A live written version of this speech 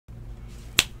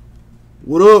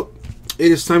What up?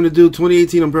 It is time to do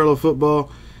 2018 Unparalleled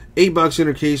Football 8-box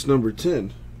inner case number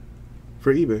 10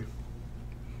 for eBay.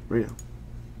 Right now.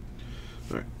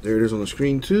 Alright, there it is on the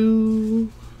screen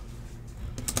too.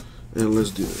 And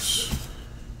let's do this.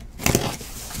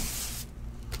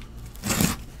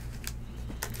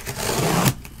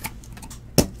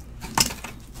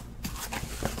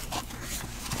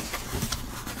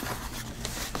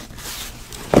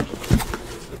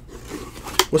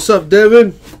 What's up,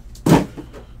 Devin?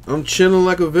 I'm chilling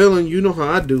like a villain. You know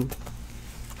how I do.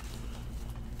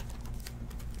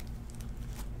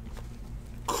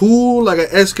 Cool like an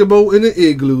Eskimo in an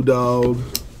igloo, dog.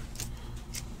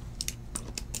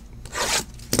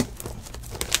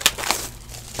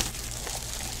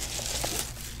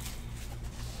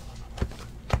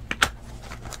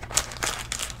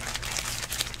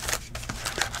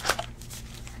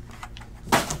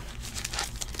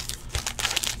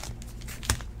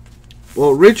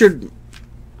 Well, Richard,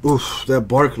 oof, that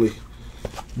Barkley.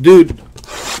 Dude,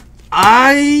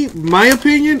 my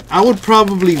opinion, I would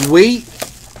probably wait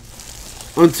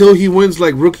until he wins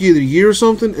like Rookie of the Year or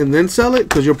something and then sell it,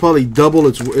 because you'll probably double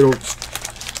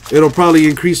it'll probably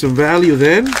increase in value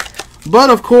then.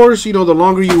 But of course, you know, the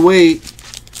longer you wait,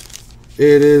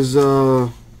 it is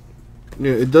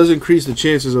it does increase the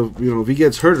chances of, you know, if he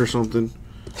gets hurt or something,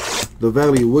 the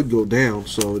value would go down.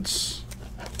 So it's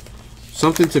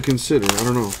something to consider. I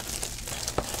don't know.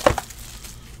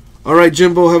 All right,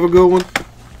 Jimbo, have a good one.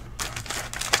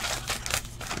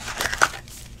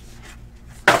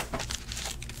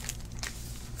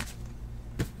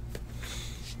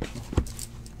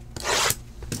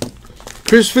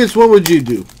 Chris Fitz, what would you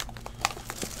do?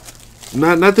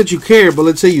 Not that you care, but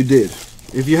let's say you did.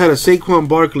 If you had a Saquon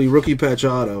Barkley rookie patch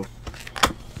auto,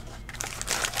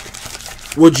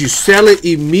 would you sell it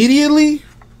immediately?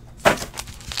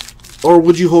 Or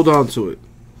would you hold on to it?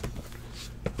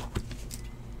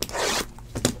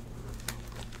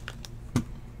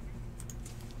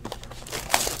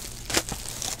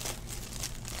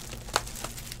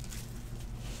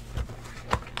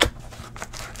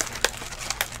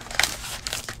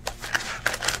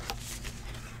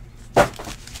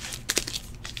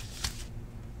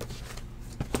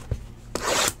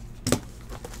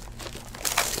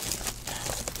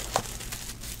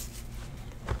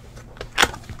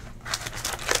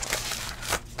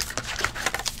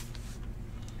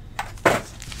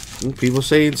 People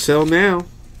saying sell now.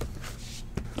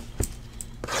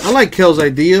 I like Kel's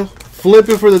idea. Flip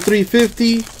it for the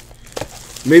 350.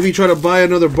 Maybe try to buy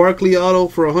another Barkley auto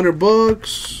for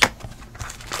 $100.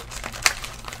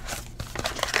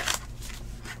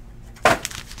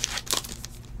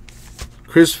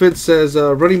 Chris Fitz says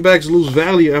running backs lose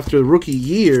value after the rookie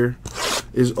year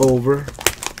is over.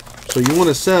 So you want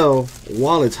to sell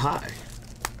while it's high.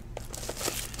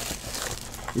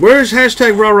 Where's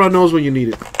hashtag rah knows when you need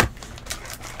it?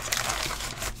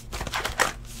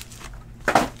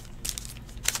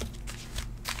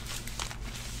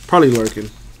 Probably lurking,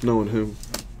 knowing him.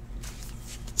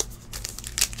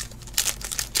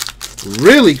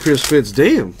 Really, Chris Fitz?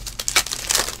 Damn.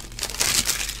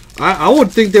 I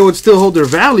would think they would still hold their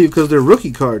value because they're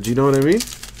rookie cards, you know what I mean?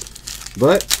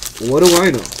 But, what do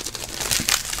I know?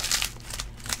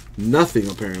 Nothing,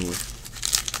 apparently.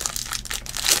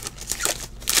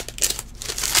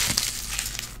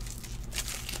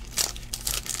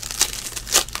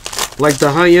 Like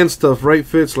the high-end stuff, right,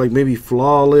 Fitz? Like maybe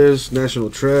Flawless, National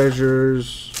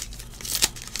Treasures.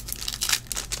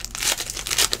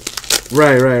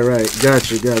 Right.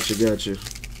 Gotcha.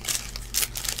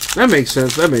 That makes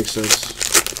sense.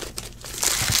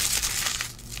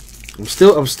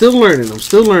 I'm still learning. I'm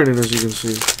still learning, as you can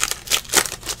see.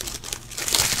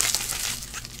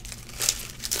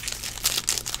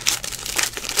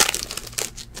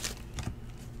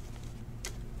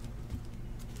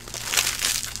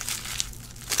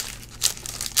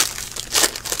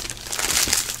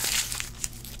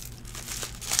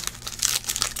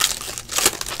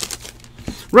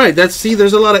 Right,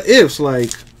 there's a lot of ifs, like,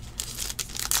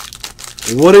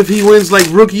 what if he wins, like,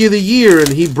 Rookie of the Year and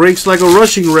he breaks, like, a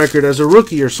rushing record as a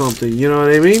rookie or something, you know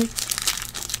what I mean?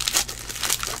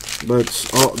 But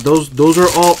those are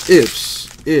all ifs.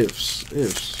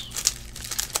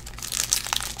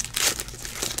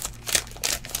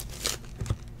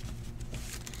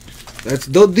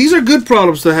 These are good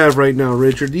problems to have right now,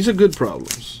 Richard. These are good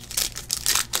problems.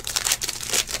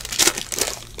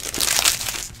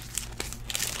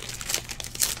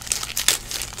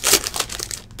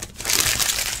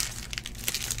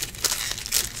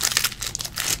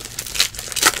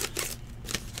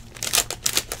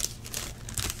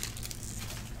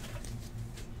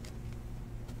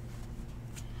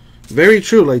 Very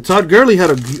true. Like Todd Gurley had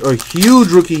a huge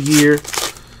rookie year.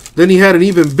 Then he had an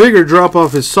even bigger drop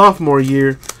off his sophomore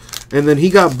year, and then he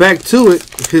got back to it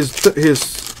his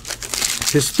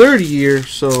third year.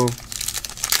 So,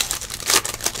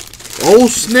 oh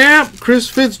snap! Chris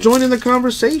Fitz joining the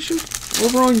conversation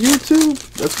over on YouTube.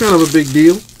 That's kind of a big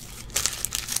deal.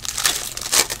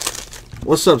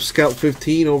 What's up, Scout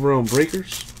 15 over on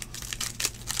Breakers?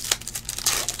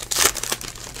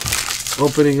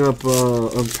 Opening up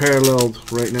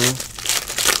Unparalleled right now.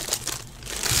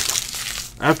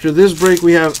 After this break,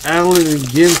 we have Allen and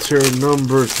Ginter,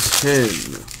 number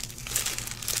 10.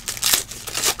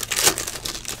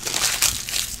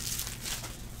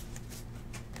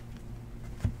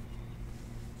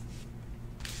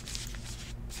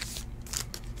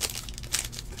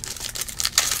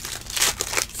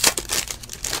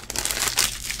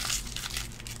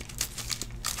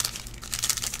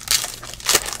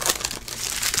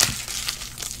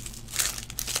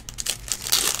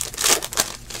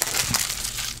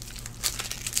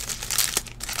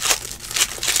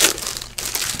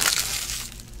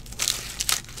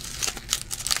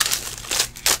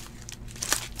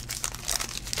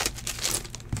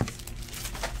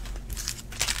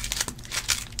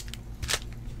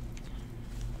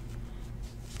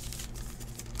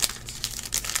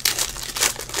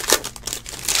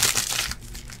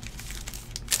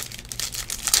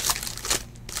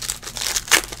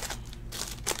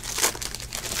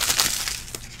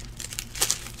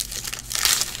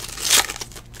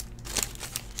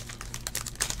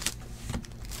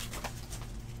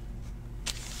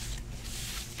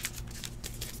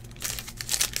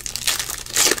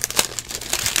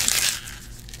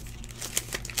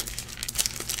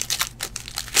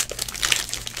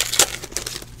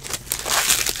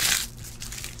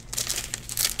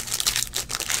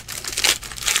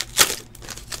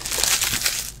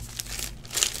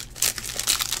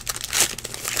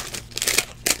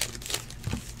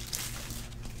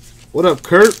 What up,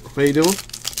 Kurt? How you doing?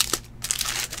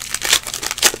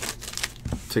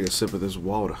 Take a sip of this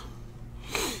water.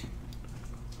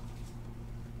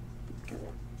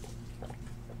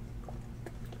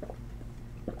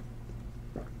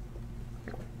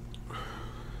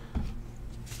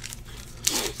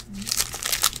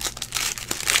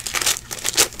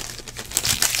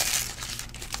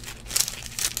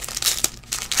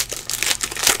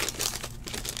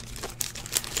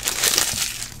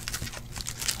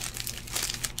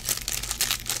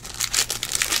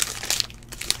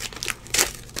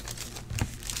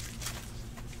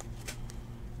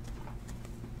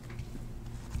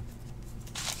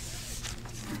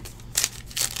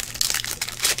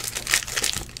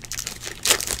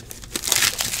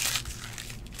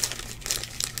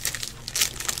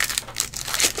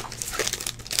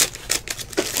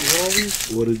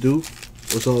 What it do?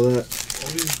 What's all that? All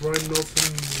these Brian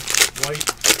Nelson white.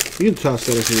 You can toss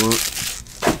that if you want.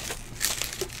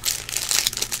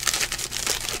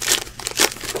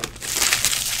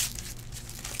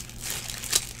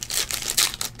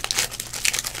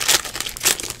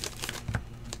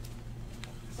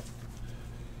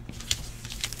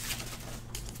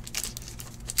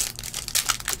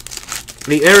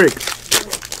 Hey Eric,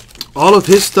 all of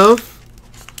his stuff,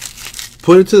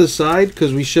 put it to the side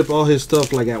because we ship all his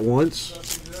stuff like at once.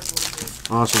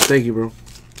 Awesome, thank you, bro.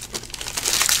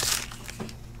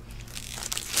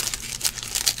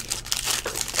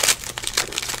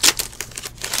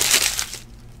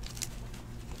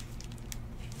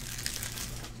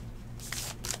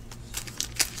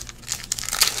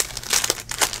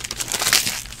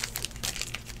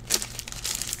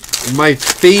 My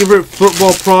favorite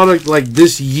football product like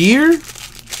this year?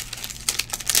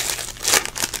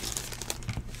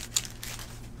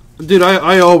 Dude,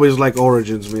 I always like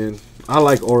Origins, man. I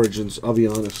like Origins, I'll be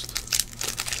honest.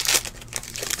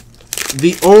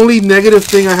 The only negative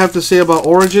thing I have to say about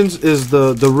Origins is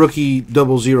the rookie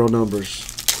 00 numbers.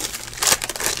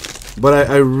 But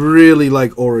I really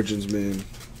like Origins, man.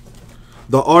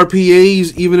 The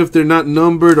RPAs, even if they're not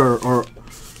numbered, are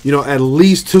you know, at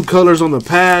least 2 colors on the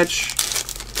patch.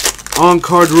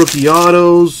 On-card rookie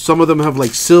autos. Some of them have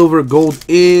like silver, gold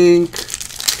ink.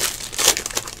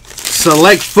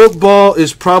 Select Football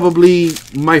is probably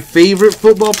my favorite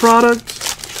football product.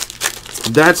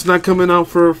 That's not coming out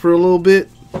for a little bit.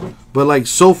 But like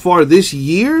so far this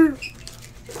year,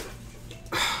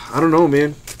 I don't know,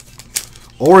 man.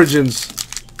 Origins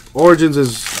is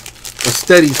a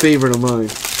steady favorite of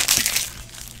mine.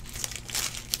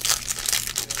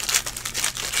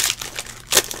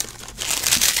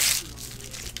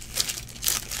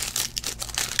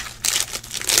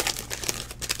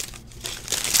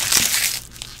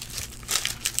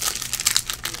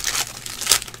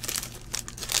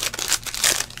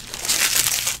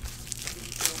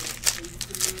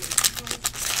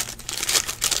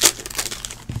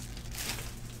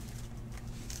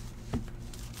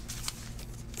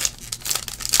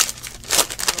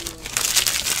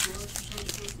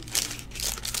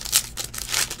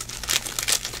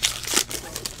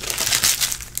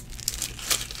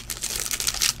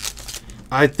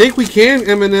 I think we can,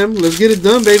 Eminem. Let's get it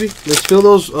done, baby. Let's fill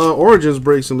those Origins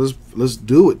breaks and let's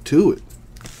do it to it.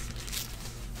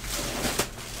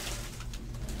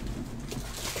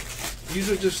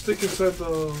 Usually just stick inside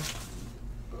the.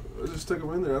 Just stick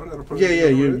them in there. I don't gotta put. Yeah.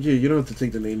 You don't have to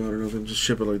take the name out or nothing. Just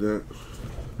ship it like that.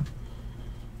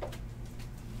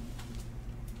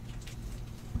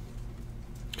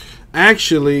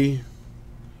 Actually,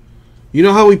 you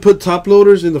know how we put top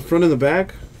loaders in the front and the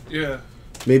back? Yeah.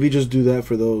 Maybe just do that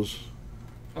for those.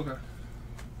 Okay.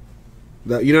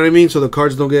 That, you know what I mean? So the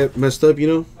cards don't get messed up, you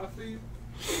know? I feel you.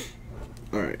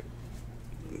 Alright.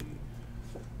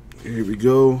 Here we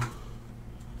go.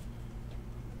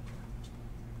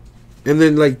 And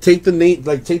then like take the name,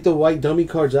 like take the white dummy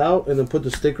cards out and then put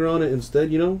the sticker on it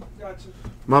instead, you know? Gotcha.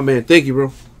 My man, thank you,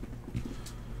 bro.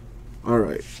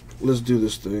 Alright. Let's do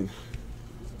this thing.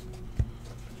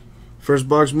 First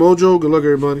box mojo. Good luck,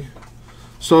 everybody.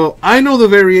 So I know the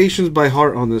variations by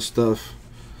heart on this stuff.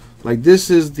 Like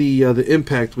this is the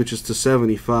impact, which is to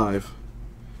 75.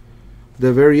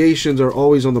 The variations are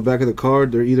always on the back of the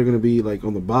card. They're either going to be like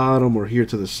on the bottom or here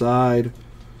to the side.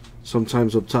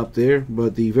 Sometimes up top there,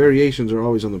 but the variations are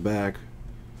always on the back.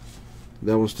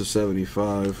 That one's to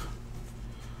 75.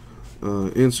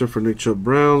 Insert for Nick Chubb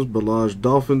Browns, Balaj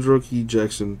Dolphins rookie,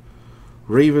 Jackson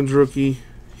Ravens rookie.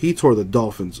 He tore the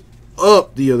Dolphins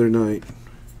up the other night.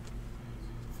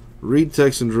 Reed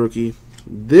Texans rookie.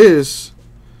 This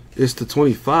is to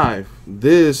 25.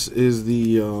 This is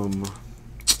the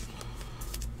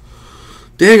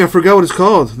dang, I forgot what it's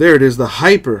called. There it is, the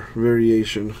hyper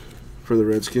variation for the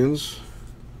Redskins.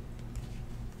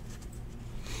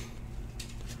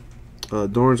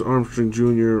 Dorrance Armstrong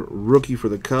Jr. rookie for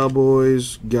the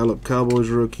Cowboys. Gallup Cowboys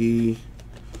rookie.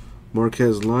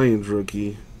 Marquez Lions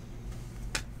rookie.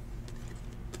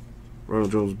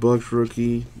 Ronald Jones Bucks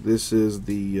rookie. This is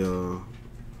the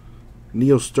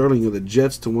Neo Sterling of the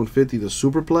Jets to 150, the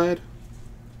Super Plaid.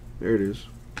 There it is.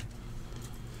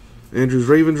 Andrews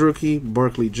Ravens rookie.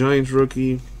 Barkley Giants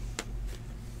rookie.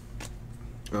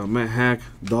 Matt Hack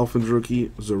Dolphins rookie.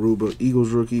 Zaruba Eagles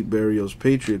rookie. Barrios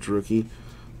Patriots rookie.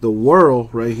 The Whirl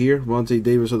right here. Vontae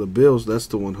Davis of the Bills. That's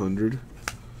the 100.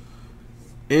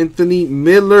 Anthony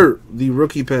Miller, the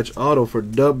rookie patch auto for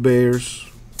Dub Bears.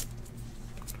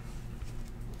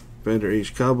 Vander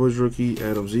H. Cowboys rookie.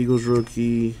 Adams Eagles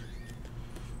rookie.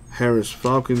 Harris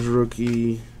Falcons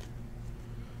rookie.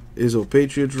 Izzo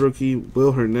Patriots rookie.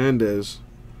 Will Hernandez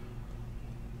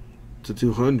to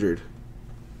 200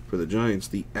 for the Giants.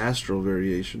 The Astro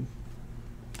variation.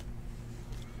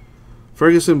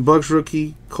 Ferguson Bucks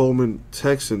rookie. Coleman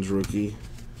Texans rookie.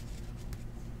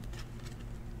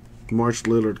 March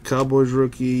Lillard Cowboys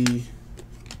rookie.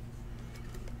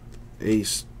 A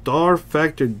Star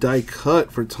Factor die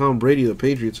cut for Tom Brady, the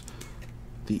Patriots.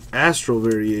 The Astro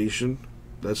variation.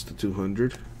 That's the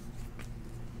 200.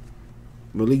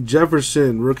 Malik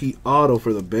Jefferson, rookie auto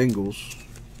for the Bengals.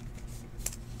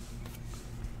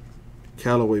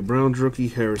 Callaway Browns rookie.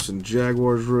 Harrison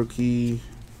Jaguars rookie.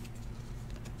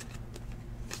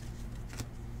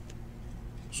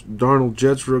 Darnold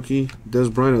Jets rookie. Des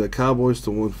Bryant of the Cowboys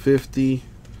to 150.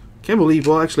 Can't believe,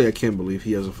 well actually I can't believe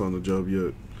he hasn't found a job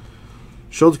yet.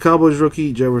 Schultz Cowboys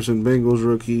rookie. Jefferson Bengals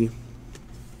rookie.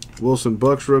 Wilson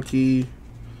Bucks rookie.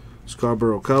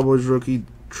 Scarborough Cowboys rookie.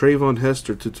 Trayvon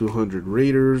Hester to 200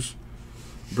 Raiders.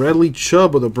 Bradley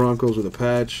Chubb of the Broncos with a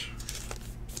patch.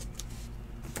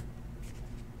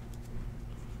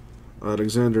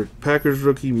 Alexander Packers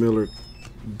rookie. Miller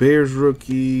Bears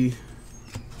rookie.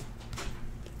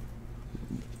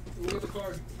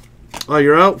 Oh,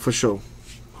 you're out? For sure.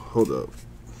 Hold up.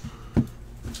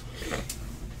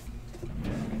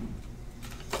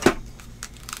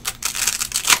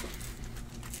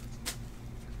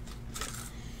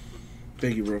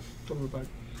 Thank you, bro.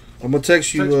 I'm gonna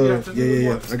text you.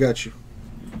 Yeah. I got you.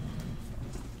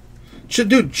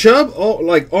 Dude, Chubb,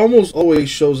 like almost always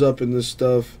shows up in this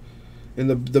stuff, and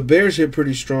the Bears hit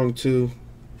pretty strong too.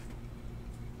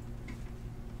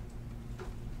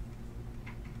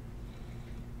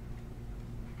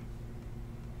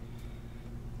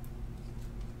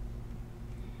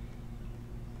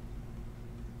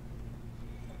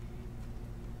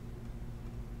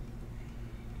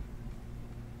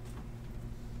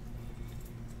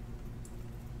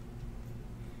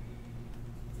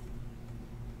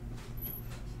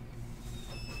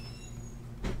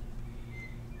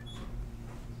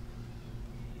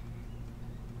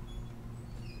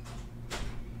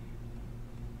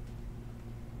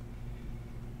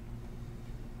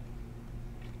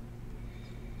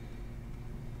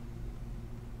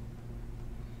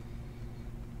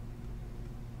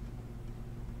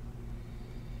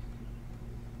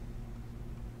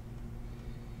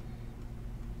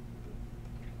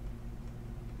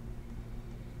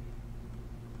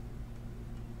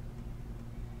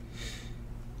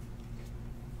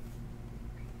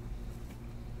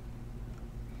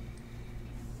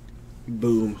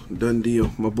 Boom. Done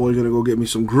deal. My boy gonna go get me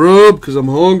some grub because I'm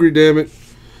hungry, damn it.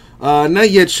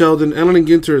 Not yet, Sheldon. Allen and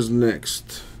Ginter is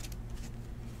next.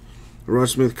 Rod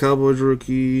Smith, Cowboys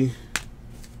rookie.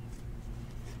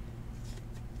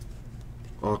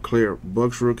 All clear,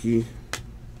 Bucks rookie.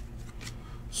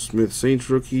 Smith, Saints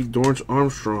rookie. Dorrance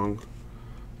Armstrong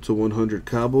 /100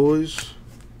 Cowboys.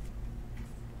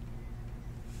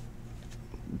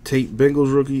 Tate,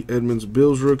 Bengals rookie. Edmonds,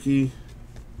 Bills rookie.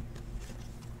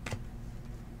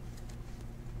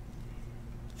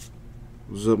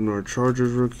 Zubnar,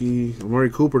 Chargers rookie. Amari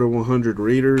Cooper /100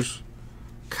 Raiders.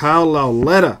 Kyle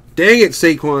Lauletta. Dang it,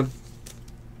 Saquon.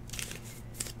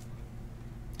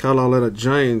 Kyle Lauletta,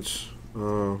 Giants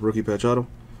rookie patch auto.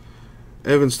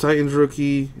 Evans, Titans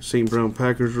rookie. St. Brown,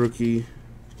 Packers rookie.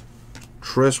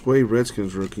 Tressway,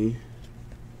 Redskins rookie.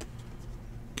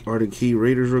 Arden Key,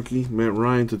 Raiders rookie. Matt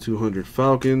Ryan /200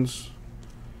 Falcons.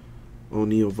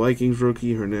 O'Neal, Vikings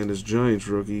rookie. Hernandez, Giants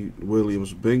rookie.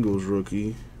 Williams, Bengals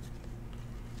rookie.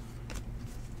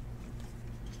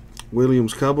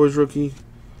 Williams, Cowboys rookie.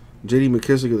 J.D.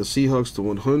 McKissick of the Seahawks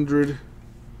 /100.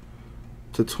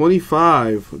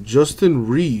 /25, Justin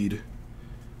Reed,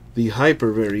 the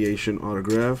hyper variation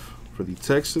autograph for the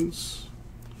Texans.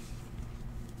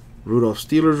 Rudolph,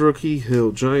 Steelers rookie.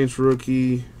 Hill, Giants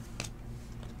rookie.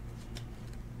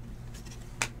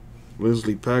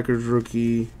 Leslie, Packers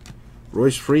rookie.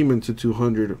 Royce Freeman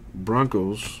 /200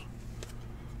 Broncos.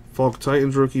 Falk,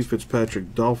 Titans rookie.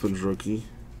 Fitzpatrick, Dolphins rookie.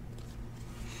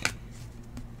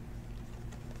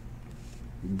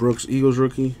 Brooks, Eagles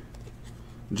rookie.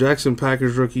 Jackson,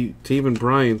 Packers rookie. Taven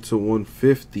Bryan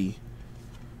 /150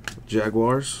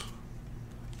 Jaguars.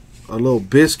 A little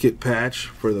biscuit patch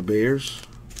for the Bears.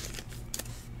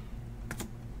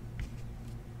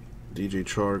 DJ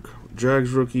Chark,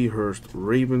 Jags rookie. Hurst,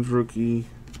 Ravens rookie.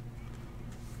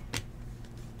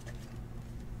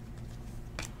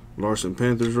 Larson,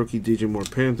 Panthers rookie. DJ Moore,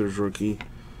 Panthers rookie.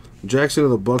 Jackson of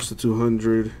the Bucks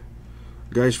 /200.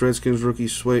 Geist, Redskins rookie.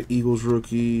 Sweat, Eagles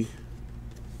rookie.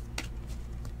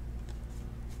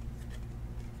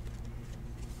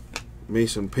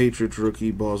 Mason, Patriots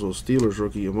rookie. Boswell, Steelers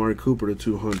rookie. Amari Cooper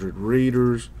 /200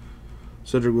 Raiders.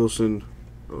 Cedric Wilson,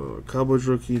 Cowboys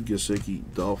rookie. Gesicki,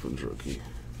 Dolphins rookie.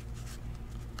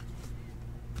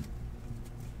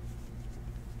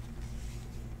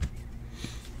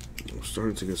 I'm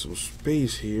starting to get some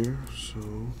space here, so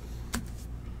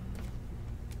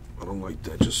I don't like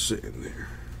that just sitting there.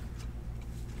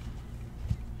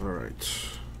 Alright.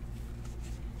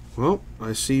 Well,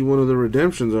 I see one of the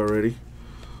redemptions already.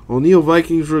 O'Neal,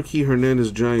 Vikings rookie.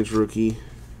 Hernandez, Giants rookie.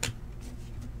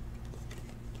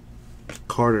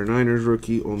 Carter, Niners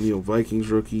rookie. O'Neal, Vikings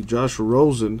rookie. Josh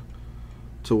Rosen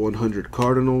 /100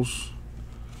 Cardinals.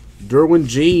 Derwin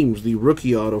James, the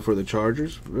rookie auto for the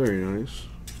Chargers. Very nice.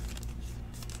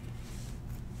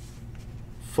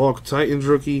 Falk, Titans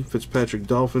rookie. Fitzpatrick,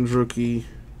 Dolphins rookie.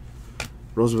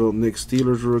 Roosevelt, Nick,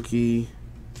 Steelers rookie.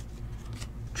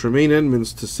 Tremaine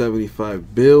Edmonds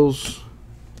 /75 Bills.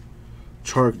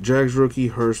 Chark, Jags rookie.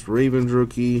 Hurst, Ravens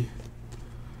rookie.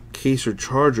 Kaser,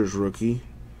 Chargers rookie.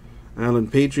 Allen,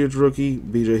 Patriots rookie.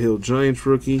 BJ Hill, Giants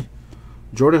rookie.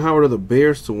 Jordan Howard of the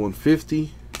Bears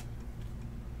 /150.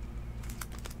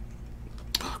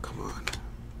 Oh, come on.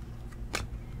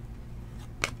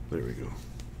 There we go.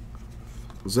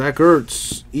 Zach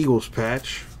Ertz, Eagles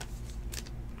patch.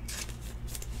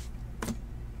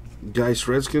 Geist,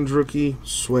 Redskins rookie.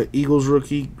 Sweat, Eagles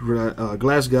rookie.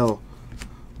 Glasgow,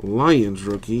 Lions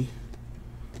rookie.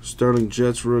 Sterling,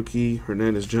 Jets rookie.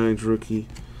 Hernandez, Giants rookie.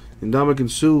 Ndamukong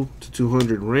Suh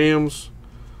 /200 Rams.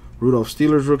 Rudolph,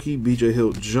 Steelers rookie. BJ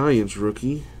Hill, Giants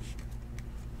rookie.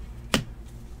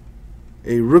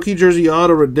 A rookie jersey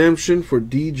auto redemption for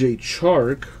DJ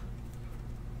Chark,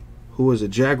 who is a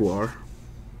Jaguar.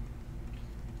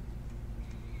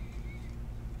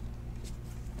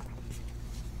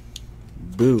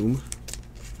 Boom.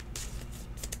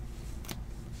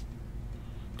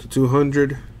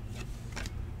 /200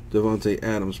 Devontae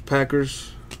Adams,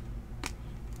 Packers.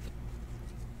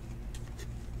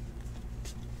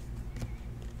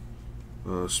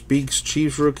 Speaks,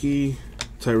 Chiefs rookie.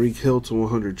 Tyreek Hill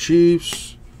 /100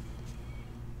 Chiefs.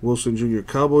 Wilson Jr.,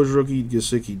 Cowboys rookie.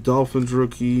 Gesicki, Dolphins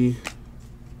rookie.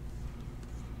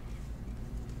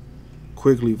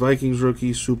 Quigley, Vikings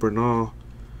rookie. Super Nah,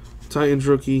 Titans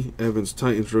rookie. Evans,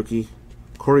 Titans rookie.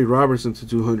 Corey Robertson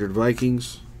 /200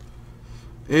 Vikings.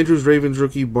 Andrews, Ravens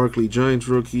rookie. Barkley, Giants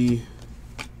rookie.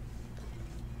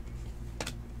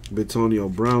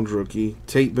 Bitonio, Browns rookie.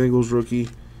 Tate, Bengals rookie.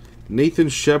 Nathan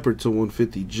Shepard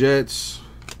 /150 Jets.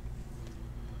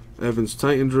 Evans,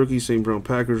 Titans rookie. St. Brown,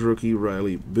 Packers rookie.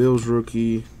 Riley, Bills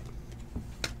rookie.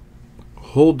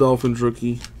 Whole Dolphins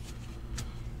rookie.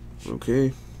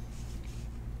 Okay.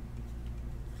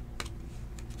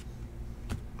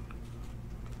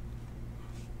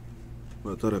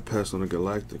 I thought I passed on a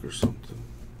Galactic or something.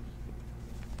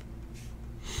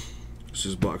 This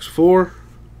is box 4.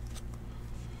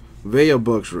 Vea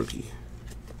Bucks rookie.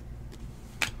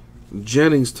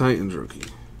 Jennings Titans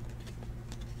rookie.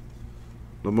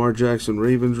 Lamar Jackson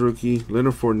Ravens rookie.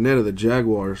 Leonard Fournette of the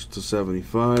Jaguars to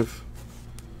 75.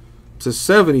 To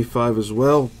 75 as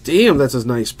well. Damn, that's a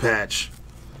nice patch.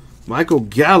 Michael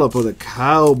Gallup of the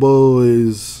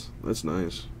Cowboys. That's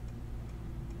nice.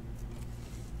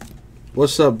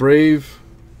 What's up, Brave?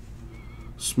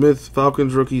 Smith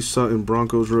Falcons rookie. Sutton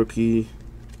Broncos rookie.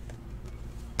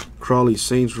 Crawley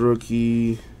Saints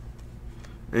rookie.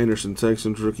 Anderson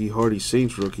Texans rookie. Hardy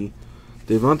Saints rookie.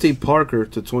 Devontae Parker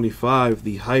to 25,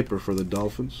 the hyper for the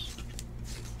Dolphins.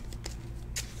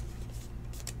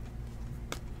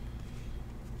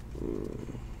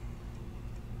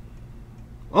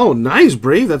 Oh, nice,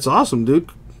 Brave. That's awesome, dude.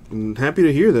 I'm happy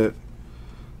to hear that.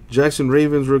 Jackson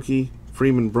Ravens rookie.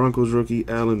 Freeman Broncos rookie.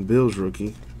 Allen Bills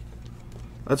rookie.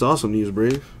 That's awesome news,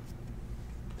 Brave.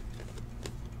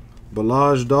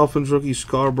 Balaj Dolphins rookie.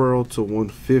 Scarborough to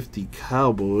 150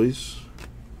 Cowboys.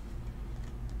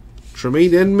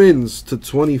 Tremaine Edmonds to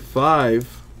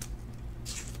 25.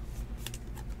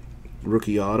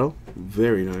 Rookie auto.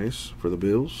 Very nice for the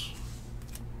Bills.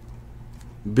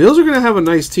 Bills are going to have a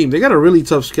nice team. They got a really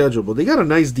tough schedule, but they got a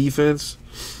nice defense.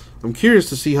 I'm curious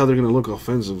to see how they're going to look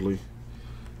offensively.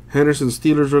 Henderson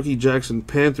Steelers rookie. Jackson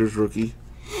Panthers rookie.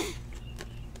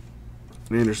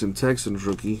 Anderson Texans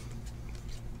rookie.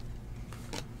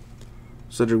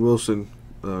 Cedric Wilson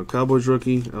Cowboys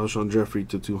rookie. Alshon Jeffrey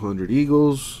to 200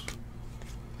 Eagles.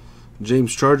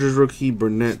 James Chargers rookie.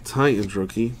 Burnett Titans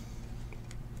rookie.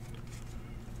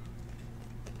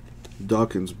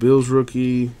 Dawkins Bills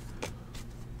rookie.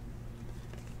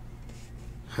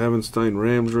 Havenstein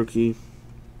Rams rookie.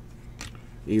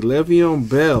 Le'Veon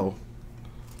Bell.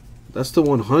 That's the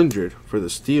 100 for the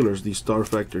Steelers. The Star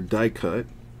Factor die cut.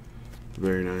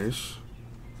 Very nice.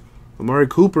 Amari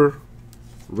Cooper.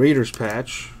 Raiders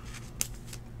patch.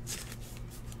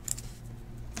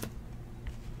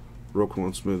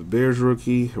 Roquan Smith Bears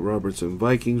rookie. Robertson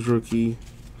Vikings rookie.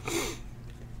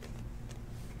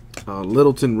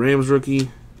 Littleton Rams rookie.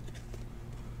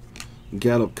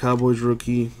 Gallup Cowboys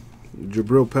rookie.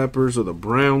 Jabril Peppers of the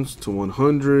Browns to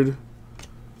 100.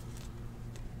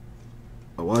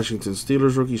 Washington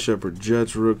Steelers rookie. Shepherd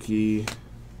Jets rookie.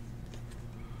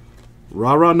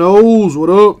 Rah Knows, what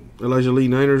up? Elijah Lee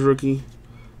Niners rookie.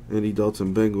 Andy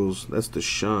Dalton Bengals. That's the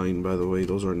shine, by the way.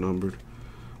 Those are numbered.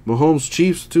 Mahomes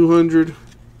Chiefs 200.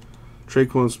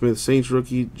 Traquan Smith Saints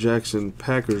rookie. Jackson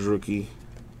Packers rookie.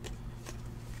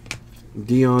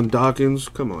 Deion Dawkins.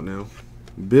 Come on now.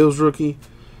 Bills rookie.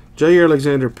 Jair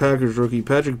Alexander Packers rookie.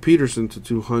 Patrick Peterson to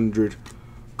 200.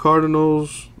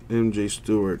 Cardinals. MJ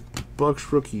Stewart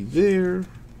Bucks rookie there.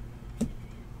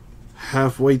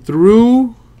 Halfway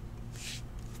through.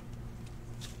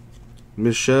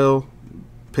 Michelle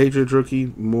Patriots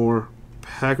rookie. Moore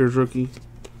Packers rookie.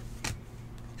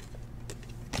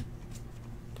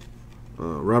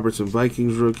 Robertson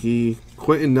Vikings rookie.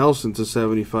 Quentin Nelson to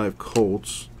 75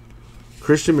 Colts.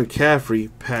 Christian McCaffrey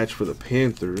patch for the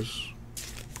Panthers.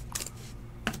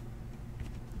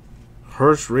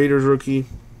 Hurst Raiders rookie.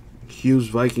 Hughes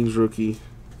Vikings rookie.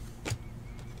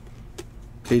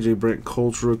 KJ Brent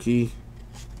Colts rookie.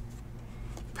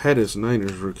 Pettis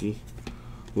Niners rookie.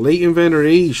 Leighton Vander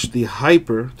Esch, the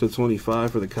hyper to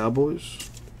 25 for the Cowboys.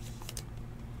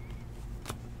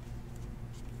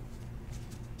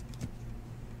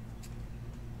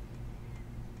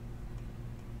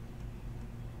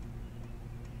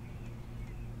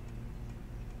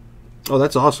 Oh,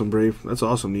 that's awesome, Brave. That's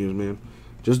awesome news, man.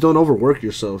 Just don't overwork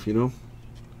yourself, you know.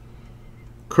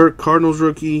 Kirk Cardinals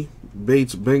rookie.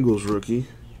 Bates Bengals rookie.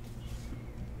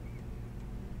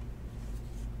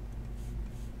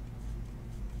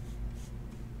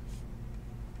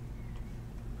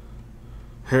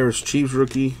 Harris Chiefs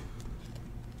rookie.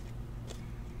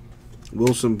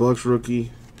 Wilson Bucks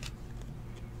rookie.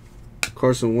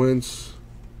 Carson Wentz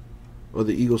of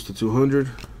the Eagles to 200.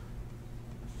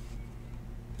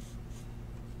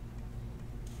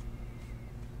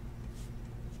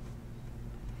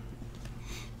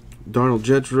 Darnold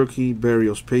Jets rookie.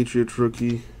 Barrios Patriots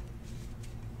rookie.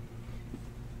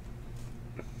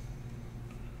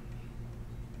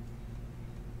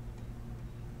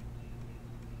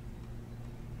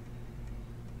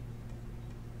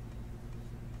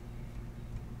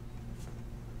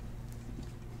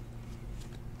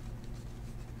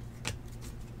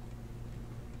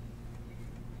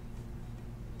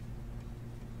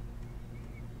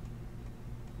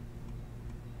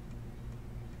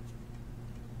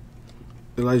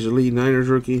 Elijah Lee, Niners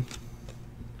rookie.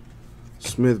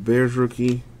 Smith, Bears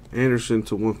rookie. Anderson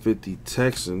to 150,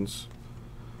 Texans.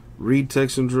 Reed,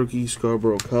 Texans rookie.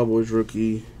 Scarborough, Cowboys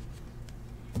rookie.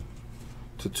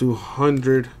 To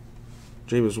 200,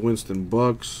 Jameis Winston,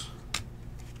 Bucks.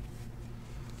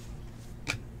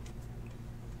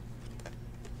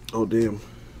 Oh, damn.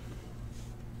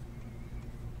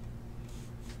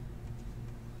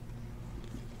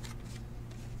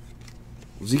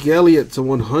 Zeke Elliott to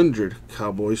 100,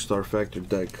 Cowboys, Star Factor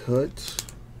die cut.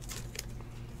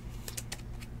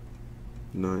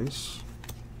 Nice.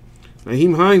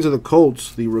 Naheem Hines of the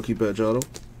Colts, the rookie patch auto.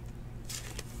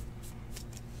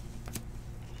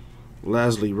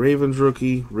 Lasley, Ravens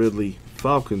rookie. Ridley,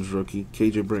 Falcons rookie.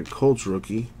 KJ Brent, Colts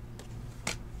rookie.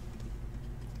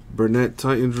 Burnett,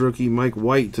 Titans rookie. Mike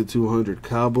White to 200,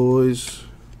 Cowboys.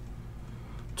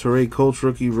 Teray, Colts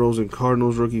rookie. Rosen,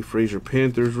 Cardinals rookie. Frazier,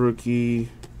 Panthers rookie.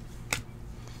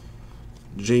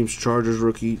 James, Chargers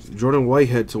rookie. Jordan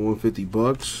Whitehead to 150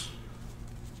 bucks.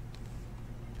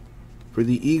 For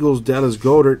the Eagles, Dallas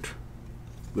Goedert,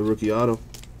 the rookie auto.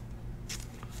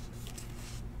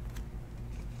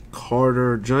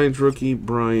 Carter, Giants rookie.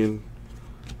 Brian,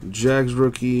 Jags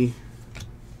rookie.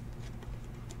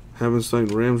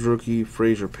 Havenstein, Rams rookie.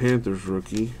 Frazier, Panthers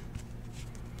rookie.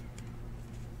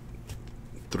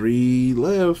 3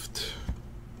 left.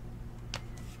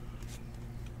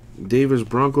 Davis,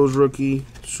 Broncos rookie.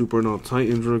 Supernal,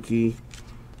 Titans rookie.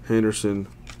 Henderson,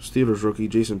 Steelers rookie.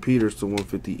 Jason Peters to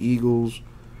 150 Eagles.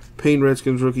 Payne,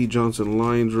 Redskins rookie. Johnson,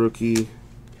 Lions rookie.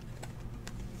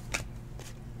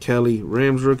 Kelly,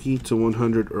 Rams rookie to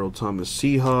 100. Earl Thomas,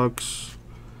 Seahawks.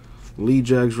 Lee,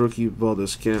 Jags rookie.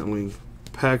 Valdez Scantling,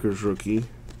 Packers rookie.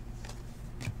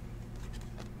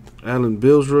 Allen,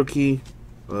 Bills rookie.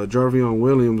 Jarvion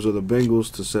Williams of the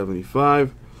Bengals to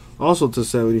 75. Also to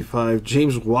 75,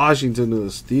 James Washington of the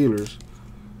Steelers.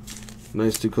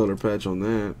 Nice 2-color patch on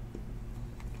that.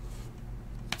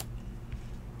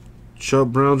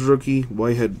 Chubb, Browns rookie.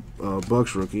 Whitehead,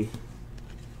 Bucks rookie.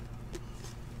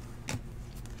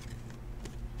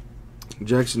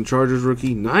 Jackson, Chargers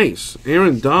rookie. Nice.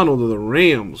 Aaron Donald of the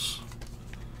Rams.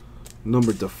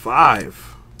 Numbered to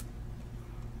 5.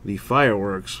 The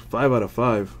Fireworks. 5 out of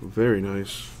 5. Very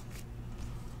nice.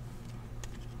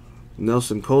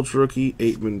 Nelson, Colts rookie.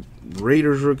 Aitman,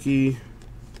 Raiders rookie.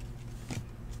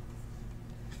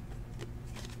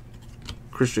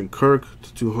 Christian Kirk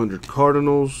to 200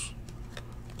 Cardinals.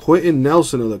 Quentin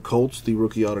Nelson of the Colts, the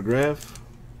rookie autograph.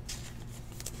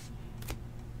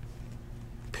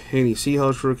 Penny,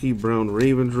 Seahawks rookie. Brown,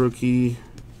 Ravens rookie.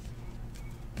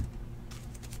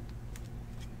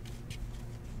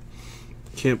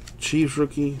 Kemp, Chiefs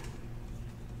rookie.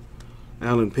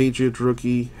 Allen, Patriots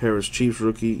rookie. Harris, Chiefs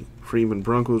rookie. Freeman,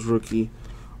 Broncos rookie.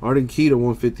 Arden Key to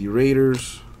 150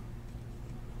 Raiders.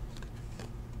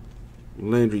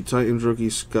 Landry, Titans rookie.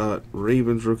 Scott,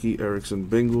 Ravens rookie. Erickson,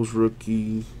 Bengals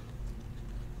rookie.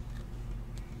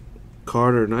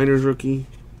 Carter, Niners rookie.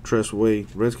 Tress Way,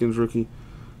 Redskins rookie.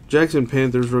 Jackson,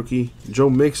 Panthers rookie. Joe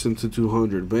Mixon to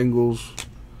 200 Bengals.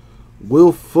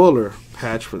 Will Fuller,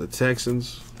 patch for the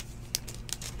Texans.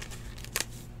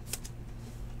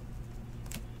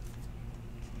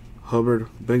 Hubbard,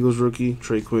 Bengals rookie.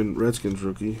 Trey Quinn, Redskins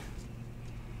rookie.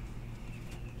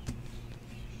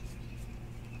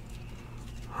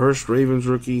 Hurst, Ravens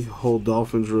rookie. Hull,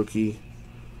 Dolphins rookie.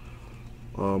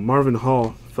 Marvin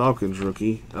Hall, Falcons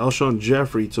rookie. Alshon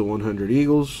Jeffrey to 100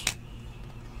 Eagles.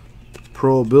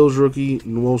 Pro Bills rookie.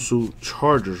 Nwosu,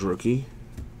 Chargers rookie.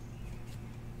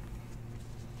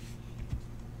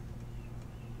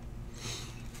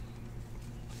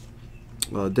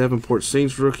 Davenport,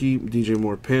 Saints rookie. DJ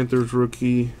Moore, Panthers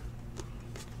rookie.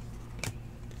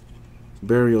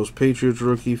 Barrios, Patriots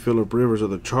rookie. Phillip Rivers of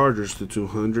the Chargers to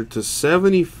 200 to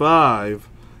 75.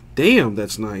 Damn,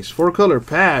 that's nice. 4-color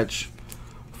patch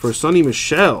for Sonny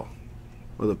Michel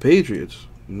of the Patriots.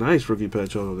 Nice rookie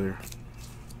patch auto there.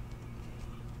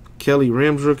 Kelly,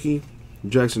 Rams rookie.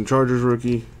 Jackson, Chargers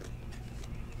rookie.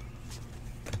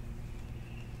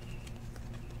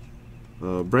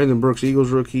 Brandon Brooks, Eagles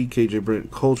rookie. KJ Brent,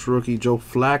 Colts rookie. Joe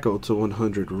Flacco to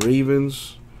 100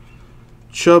 Ravens.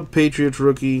 Chubb, Patriots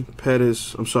rookie.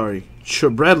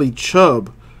 Bradley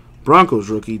Chubb, Broncos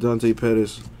rookie. Dante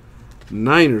Pettis,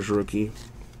 Niners rookie.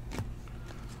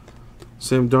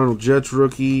 Sam Darnold, Jets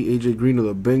rookie. AJ Green of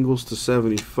the Bengals to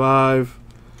 75.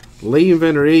 Leighton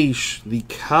Vander Esch, the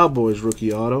Cowboys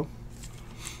rookie auto.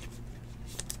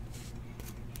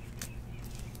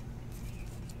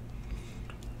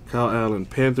 Kyle Allen,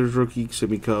 Panthers rookie.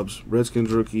 Sidney Cubs,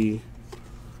 Redskins rookie.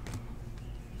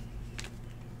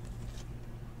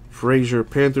 Frazier,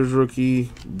 Panthers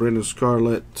rookie. Brendan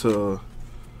Scarlett,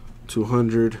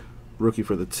 200. Rookie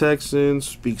for the Texans.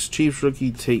 Speaks Chiefs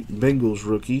rookie. Tate Bengals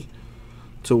rookie.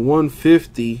 To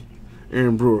 150.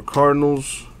 Aaron Brewer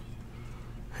Cardinals.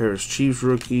 Harris Chiefs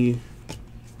rookie.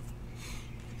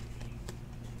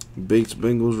 Bates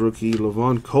Bengals rookie.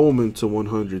 Lavon Coleman to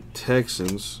 100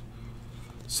 Texans.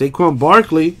 Saquon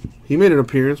Barkley, he made an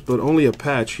appearance, but only a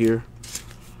patch here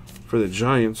for the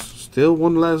Giants. Still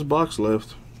one last box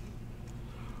left.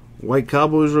 White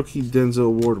Cowboys rookie.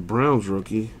 Denzel Ward Browns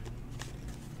rookie.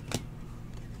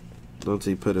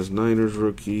 Dante Pettis Niners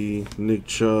rookie. Nick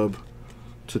Chubb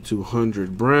to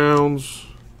 200 Browns.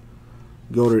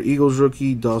 Goder Eagles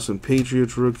rookie. Dawson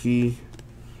Patriots rookie.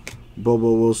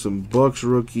 Bobo Wilson Bucks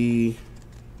rookie.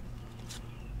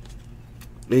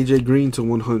 AJ Green to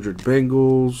 100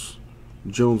 Bengals.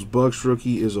 Jones Bucks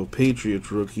rookie. Izzo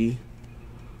Patriots rookie.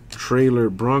 Trailer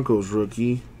Broncos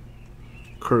rookie.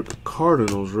 Kirk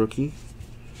Cardinals rookie.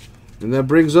 And that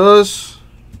brings us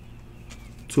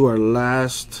to our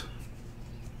last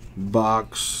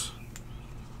box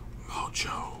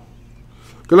mojo.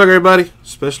 Good luck, everybody,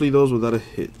 especially those without a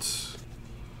hit.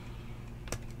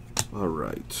 All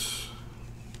right.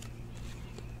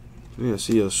 Yeah, I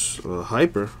see a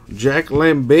hyper. Jack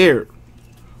Lambert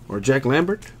or Jack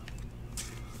Lambert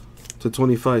to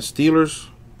 25 Steelers.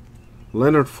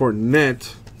 Leonard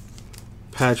Fournette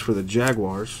patch for the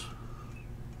Jaguars.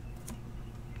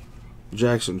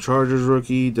 Jackson Chargers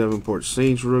rookie. Davenport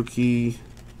Saints rookie.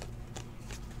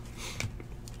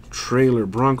 Trailer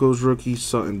Broncos rookie.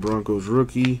 Sutton Broncos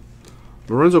rookie.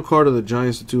 Lorenzo Carter the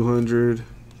Giants to 200.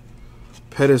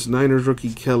 Pettis Niners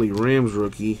rookie. Kelly Rams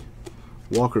rookie.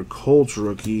 Walker Colts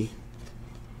rookie.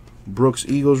 Brooks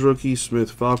Eagles rookie.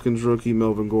 Smith Falcons rookie.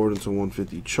 Melvin Gordon to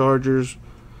 150 Chargers.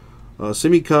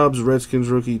 Simi Cobbs Redskins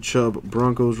rookie. Chubb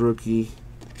Broncos rookie.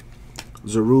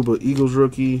 Zaruba Eagles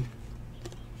rookie.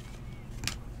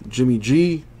 Jimmy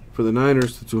G for the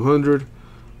Niners to 200.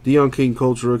 Deion King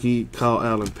Colts rookie. Kyle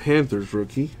Allen Panthers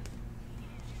rookie.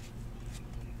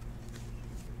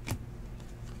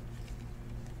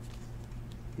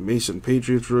 Mason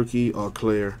Patriots rookie.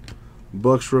 Auclair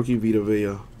Bucks rookie. Vita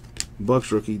Vea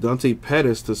Bucks rookie. Dante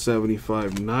Pettis to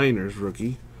 75 Niners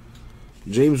rookie.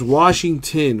 James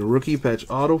Washington rookie patch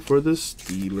auto for the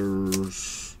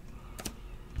Steelers.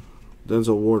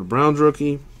 Denzel Ward Browns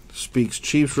rookie. Speaks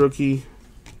Chiefs rookie.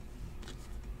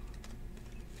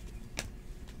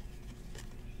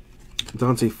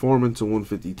 Dante Foreman to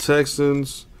 150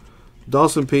 Texans.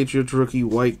 Dawson Patriots rookie.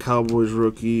 White Cowboys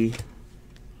rookie.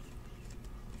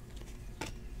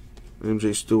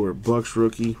 MJ Stewart Bucks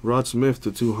rookie. Rod Smith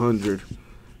to 200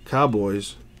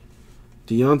 Cowboys.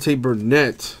 Deontay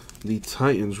Burnett the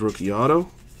Titans rookie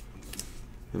auto.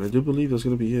 And I do believe that's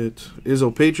going to be it.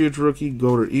 Izzo Patriots rookie.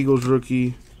 Goder Eagles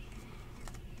rookie.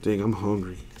 Dang, I'm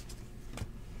hungry.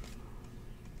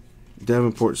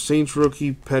 Davenport Saints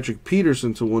rookie. Patrick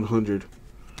Peterson to 100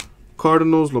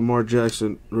 Cardinals. Lamar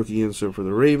Jackson rookie insert for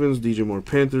the Ravens. DJ Moore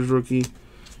Panthers rookie.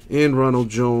 And Ronald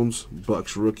Jones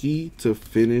Bucks rookie to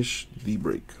finish the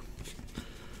break.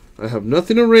 I have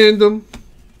nothing at random,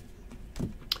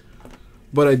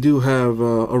 but I do have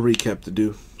a recap to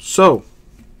do. So,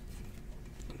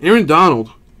 Aaron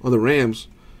Donald of the Rams,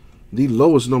 the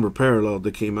lowest number parallel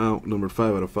that came out, number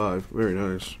 5 out of 5. Very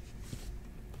nice.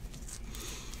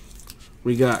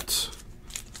 We got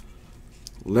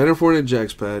Leonard Fournette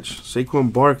Jags patch,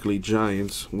 Saquon Barkley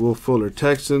Giants, Will Fuller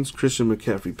Texans, Christian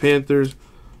McCaffrey Panthers,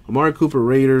 Amari Cooper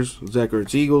Raiders, Zach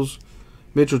Ertz Eagles,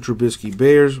 Mitchell Trubisky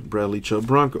Bears, Bradley Chubb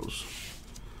Broncos.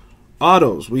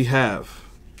 Autos, we have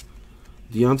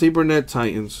Deontay Burnett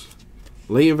Titans,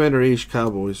 Leighton Vander Esch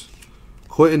Cowboys,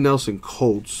 Quentin Nelson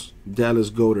Colts, Dallas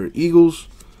Goedert Eagles,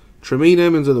 Tremaine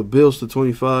Edmonds of the Bills to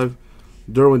 25,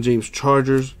 Derwin James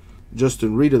Chargers,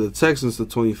 Justin Reed of the Texans to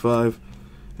 25,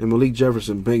 and Malik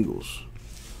Jefferson Bengals.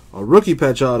 Our rookie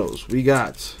patch autos, we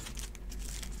got...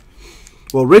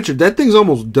 Well, Richard, that thing's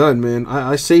almost done, man.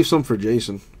 I saved some for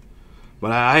Jason,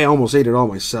 but I almost ate it all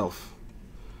myself.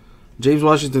 James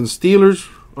Washington Steelers,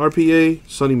 RPA.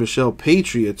 Sonny Michel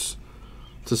Patriots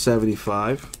to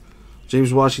 75.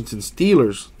 James Washington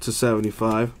Steelers to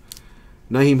 75.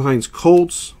 Nyheim Hines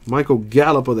Colts. Michael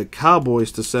Gallup of the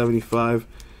Cowboys to 75.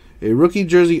 A rookie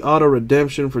jersey auto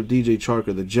redemption for DJ Chark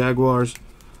of the Jaguars.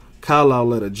 Kyle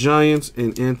Lauletta Giants.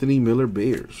 And Anthony Miller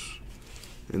Bears.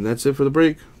 And that's it for the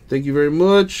break. Thank you very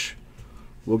much.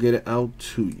 We'll get it out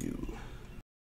to you.